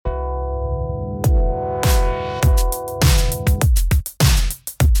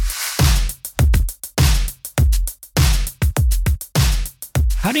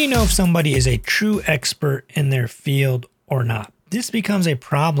How do you know if somebody is a true expert in their field or not? This becomes a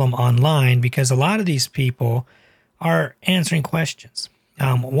problem online because a lot of these people are answering questions.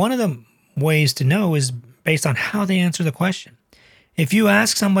 One of the ways to know is based on how they answer the question. If you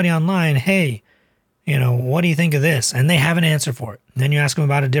ask somebody online, hey, what do you think of this? And they have an answer for it. Then you ask them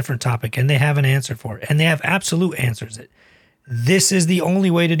about a different topic and they have an answer for it. And they have absolute answers. This is the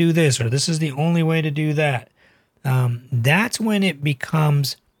only way to do this, or this is the only way to do that. That's when it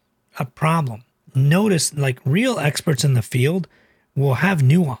becomes a problem. Notice, like, real experts in the field will have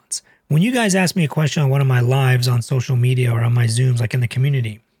nuance. When you guys ask me a question on one of my lives on social media or on my Zooms, like in the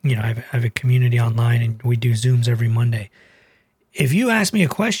community, I have a community online and we do Zooms every Monday. If you ask me a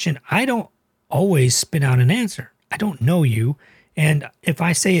question, I don't always spit out an answer. I don't know you. And if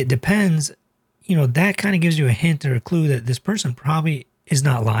I say it depends, that kind of gives you a hint or a clue that this person probably is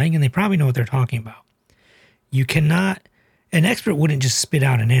not lying and they probably know what they're talking about. An expert wouldn't just spit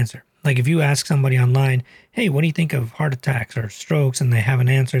out an answer. Like if you ask somebody online, hey, what do you think of heart attacks or strokes? And they have an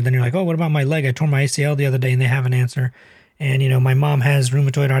answer. Then you're like, oh, what about my leg? I tore my ACL the other day and they have an answer. And, my mom has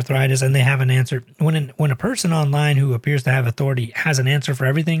rheumatoid arthritis and they have an answer. When a person online who appears to have authority has an answer for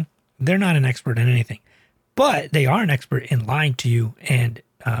everything, they're not an expert in anything. But they are an expert in lying to you and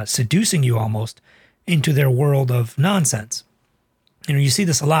seducing you almost into their world of nonsense. You see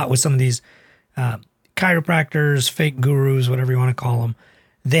this a lot with some of these chiropractors, fake gurus, whatever you want to call them.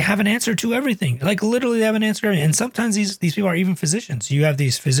 They have an answer to everything. Like literally they have an answer to everything. And sometimes these people are even physicians. You have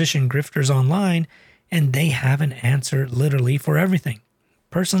these physician grifters online and they have an answer literally for everything.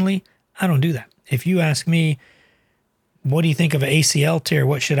 Personally, I don't do that. If you ask me, what do you think of an ACL tear?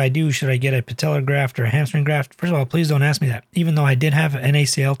 What should I do? Should I get a patellar graft or a hamstring graft? First of all, please don't ask me that. Even though I did have an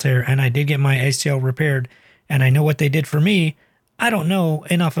ACL tear and I did get my ACL repaired and I know what they did for me, I don't know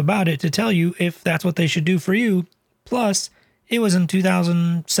enough about it to tell you if that's what they should do for you. Plus, it was in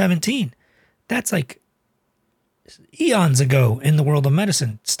 2017. That's like eons ago in the world of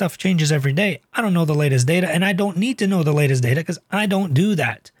medicine. Stuff changes every day. I don't know the latest data, and I don't need to know the latest data because I don't do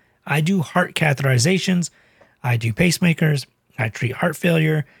that. I do heart catheterizations. I do pacemakers. I treat heart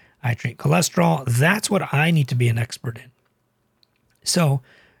failure. I treat cholesterol. That's what I need to be an expert in. So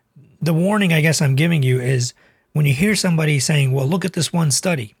the warning I guess I'm giving you is when you hear somebody saying, well, look at this one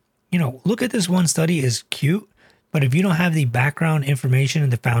study, look at this one study is cute, but if you don't have the background information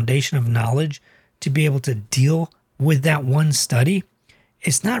and the foundation of knowledge to be able to deal with that one study,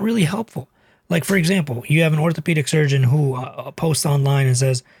 it's not really helpful. Like, for example, you have an orthopedic surgeon who posts online and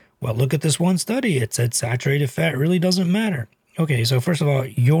says, well, look at this one study. It said saturated fat really doesn't matter. Okay, so first of all,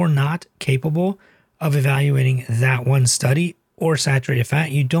 you're not capable of evaluating that one study or saturated fat.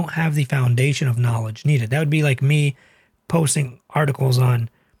 You don't have the foundation of knowledge needed. That would be like me posting articles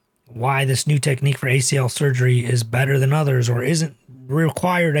on why this new technique for ACL surgery is better than others or isn't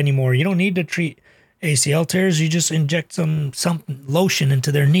required anymore. You don't need to treat ACL tears. You just inject some lotion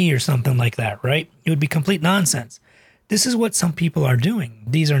into their knee or something like that, right? It would be complete nonsense. This is what some people are doing.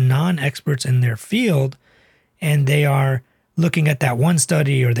 These are non-experts in their field, and they are looking at that one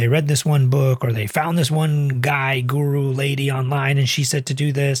study, or they read this one book, or they found this one guy, guru lady online, and she said to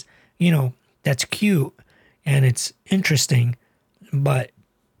do this. That's cute, and it's interesting, but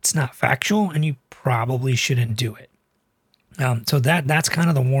it's not factual, and you probably shouldn't do it. So that's kind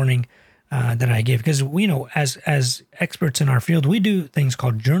of the warning that I give, because as experts in our field, we do things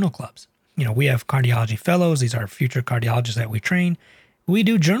called journal clubs. We have cardiology fellows. These are future cardiologists that we train. We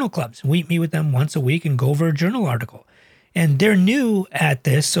do journal clubs. We meet with them once a week and go over a journal article. And they're new at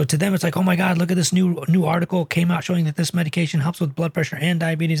this. So to them, it's like, oh my God, look at this new article came out showing that this medication helps with blood pressure and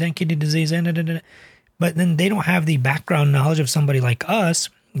diabetes and kidney disease. But then they don't have the background knowledge of somebody like us,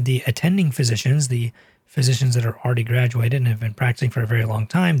 the attending physicians, the physicians that are already graduated and have been practicing for a very long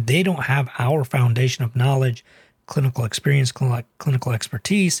time. They don't have our foundation of knowledge, clinical experience, clinical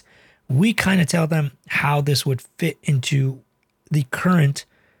expertise. We kind of tell them how this would fit into the current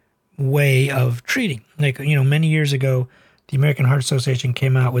way of treating. Like, many years ago, the American Heart Association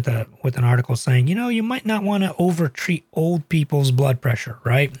came out with an article saying, you might not want to over-treat old people's blood pressure,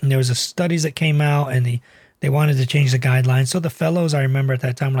 right? And there was studies that came out and they wanted to change the guidelines. So the fellows, I remember at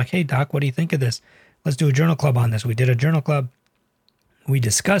that time, were like, hey, doc, what do you think of this? Let's do a journal club on this. We did a journal club. We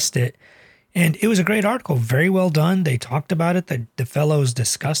discussed it. And it was a great article, very well done. They talked about it. The fellows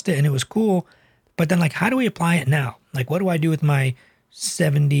discussed it, and it was cool. But then, how do we apply it now? What do I do with my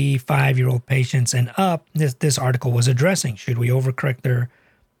 75-year-old patients and up? This article was addressing. Should we overcorrect their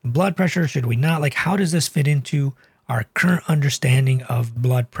blood pressure? Should we not? How does this fit into our current understanding of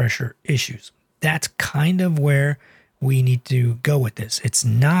blood pressure issues? That's kind of where we need to go with this. It's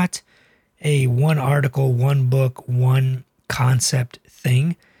not a one article, one book, one concept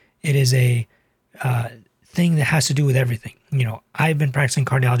thing. It is a thing that has to do with everything. I've been practicing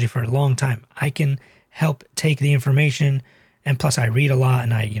cardiology for a long time. I can help take the information, and plus I read a lot,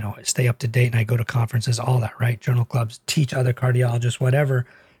 and I stay up to date, and I go to conferences, all that, right? Journal clubs, teach other cardiologists, whatever.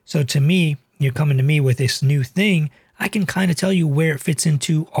 So to me, you're coming to me with this new thing, I can kind of tell you where it fits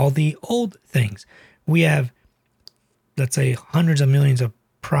into all the old things. We have, let's say, hundreds of millions of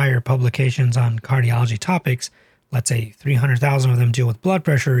prior publications on cardiology topics. Let's say 300,000 of them deal with blood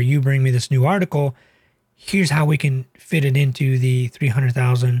pressure. You bring me this new article. Here's how we can fit it into the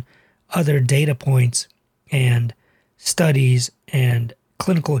 300,000 other data points and studies and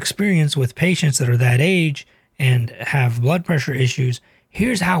clinical experience with patients that are that age and have blood pressure issues.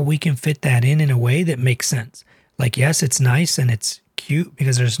 Here's how we can fit that in a way that makes sense. Like, yes, it's nice and it's cute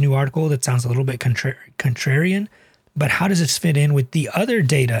because there's a new article that sounds a little bit contrarian, but how does this fit in with the other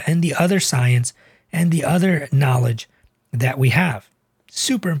data and the other science and the other knowledge that we have?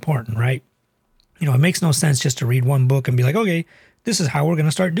 Super important, right? It makes no sense just to read one book and be like, okay, this is how we're going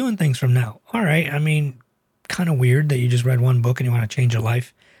to start doing things from now. All right. I mean, kind of weird that you just read one book and you want to change your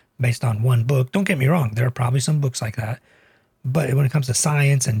life based on one book. Don't get me wrong. There are probably some books like that. But when it comes to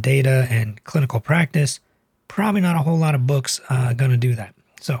science and data and clinical practice, probably not a whole lot of books going to do that.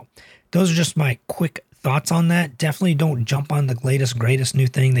 So those are just my quick thoughts on that. Definitely don't jump on the latest, greatest new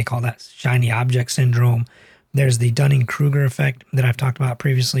thing. They call that shiny object syndrome. There's the Dunning-Kruger effect that I've talked about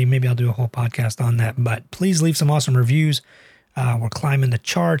previously. Maybe I'll do a whole podcast on that. But please leave some awesome reviews. We're climbing the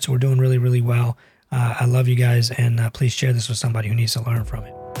charts. We're doing really, really well. I love you guys. And please share this with somebody who needs to learn from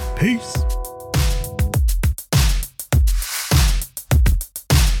it. Peace.